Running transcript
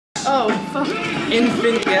Oh, fuck.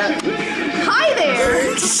 Infant, yeah. Hi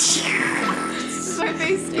there! My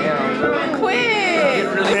face. Damn. Quit!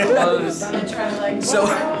 Get really close. So.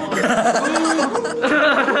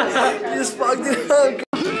 You just fucked it up.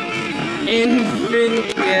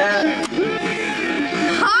 Infant, yeah.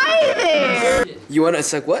 Hi there! You wanna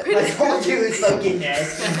suck what? I told you it's fucking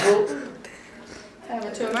nasty.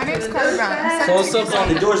 My name's Carly Brown. Close up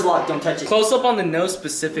on The door's locked, don't touch it. Close up on the nose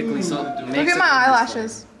specifically, so it makes Look at my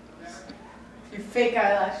eyelashes. Your fake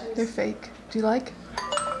eyelashes. They're fake. Do you like?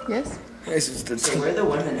 Yes? So where are the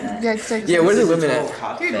women at? Yeah, it's like. Yeah, where's the women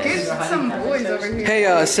at? Dude, get some boys over here.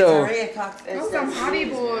 Hey, so. Oh, some hottie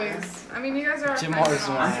boys. I mean, you guys are. Jim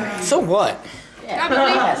Morrison. So what?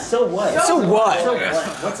 Yeah, so what? So what? So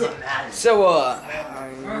what? What's it matter? So,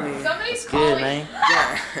 Somebody's Good, calling. man.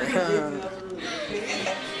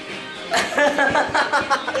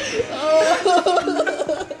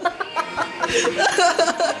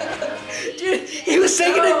 Dude, he was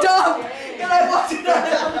taking a dump! And I walked it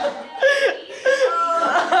out.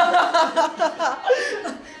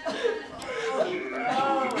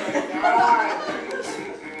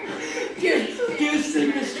 Dude, he was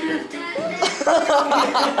taking a strip.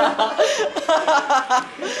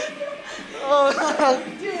 Oh,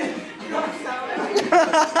 dude.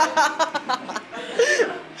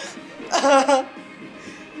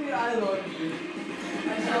 I love you.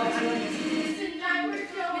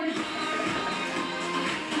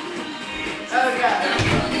 Oh,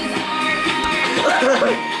 God.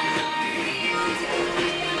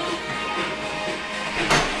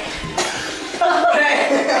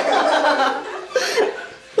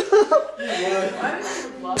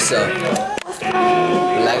 So,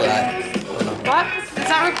 like that. What? Is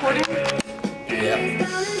that recording? Yeah.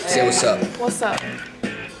 Say what's up. What's up?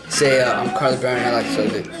 Say, I'm Carly Brown and I like to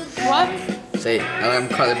suck dick. What? Say, I'm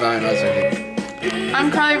Carly Brown and I like to suck dick.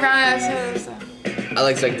 I'm Carly Brown and I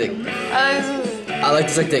like to suck dick. I I like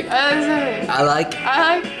to suck dick. I like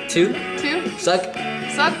to suck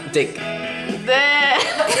dick.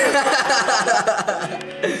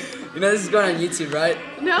 You know this is going on YouTube, right?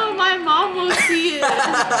 No, my mom will see it.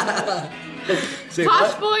 Say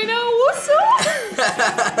Posh what? boy, no, what's up?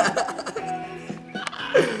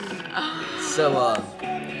 So,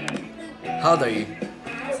 how old are you?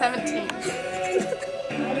 17.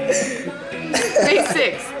 May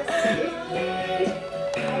 6th.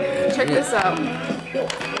 Check this out.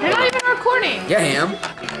 You're not even recording. Yeah, I am.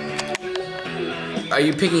 Are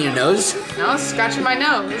you picking your nose? No, I was scratching my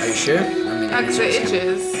nose. Are you sure? I mean, That's the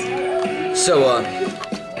itches. So,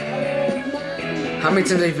 how many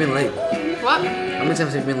times have you been late? What? How many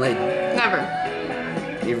times have you been late? Never.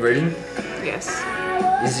 You virgin? Yes.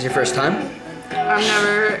 Is this your first time? I'm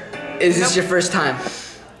never. Is this Nope. your first time?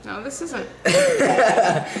 No, this isn't.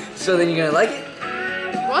 So then you're gonna like it?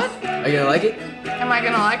 What? Are you gonna like it? Am I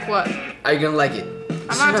gonna like what? Are you gonna like it?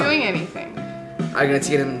 I'm not doing anything. Are you gonna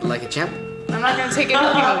take it in like a champ? I'm not gonna take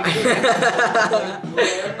anything.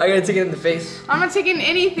 Are you gonna take it in the face? I'm not taking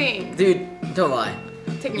anything. Should don't lie.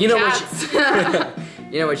 Taking You know shots. what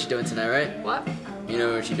you know what you're doing tonight, right? What? You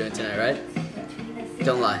know what you're doing tonight, right?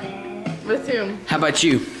 Don't lie. With whom? How about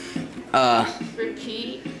you?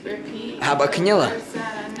 Repeat. How about Canela?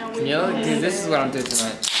 Yo, dude, this is what I'm doing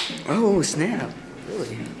tonight. Oh, snap.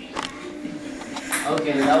 Really?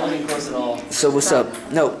 Okay, that wasn't close at all. So what's up?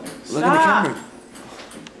 No, look at the camera.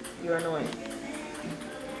 You're annoying.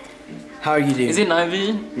 How are you doing? Is it night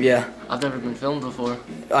vision? Yeah. I've never been filmed before.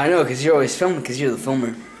 I know, because you're always filming, because you're the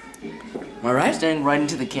filmer. Am I I'm right? staring right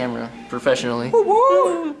into the camera, professionally.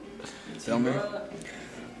 Filmer.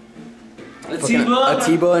 A Fucking a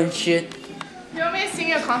T-boy and shit. You want me to sing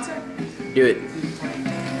you a concert? Do it.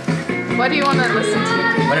 What do you want to listen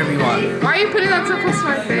to? Whatever you want. Why are you putting that so close to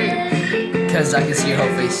my face? Because I can see your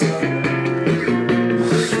whole face.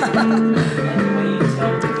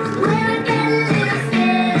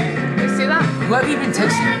 You see that? Who have you been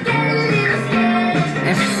texting?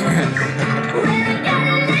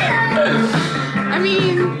 I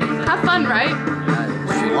mean, have fun, right?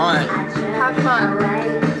 What you want? Have fun.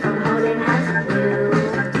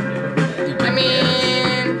 I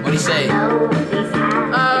mean, What do you say?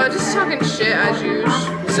 just talking shit as usual.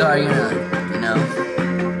 So are you gonna,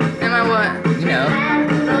 Am I what? No.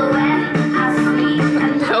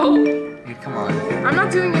 Hey, come on. I'm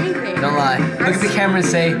not doing anything. Don't lie. Look at the camera and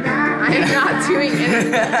say, I am not doing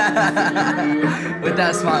anything.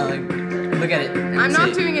 without smiling. Look at it. and I'm not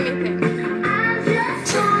say- doing anything.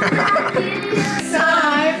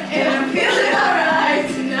 Time and I'm feeling alright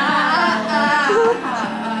tonight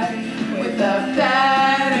with a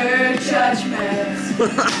better judgment.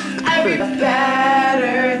 I with a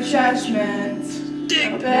better judgment. A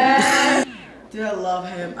better best. Dude, I love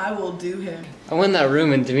him. I will do him. I went in that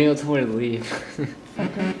room and Davino told me to leave.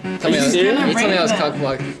 Are you serious? He told me I was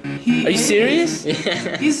cock-blocking. Are you serious?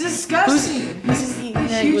 Yeah. He's disgusting. He's the He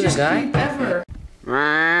was a hugest guy? creep ever.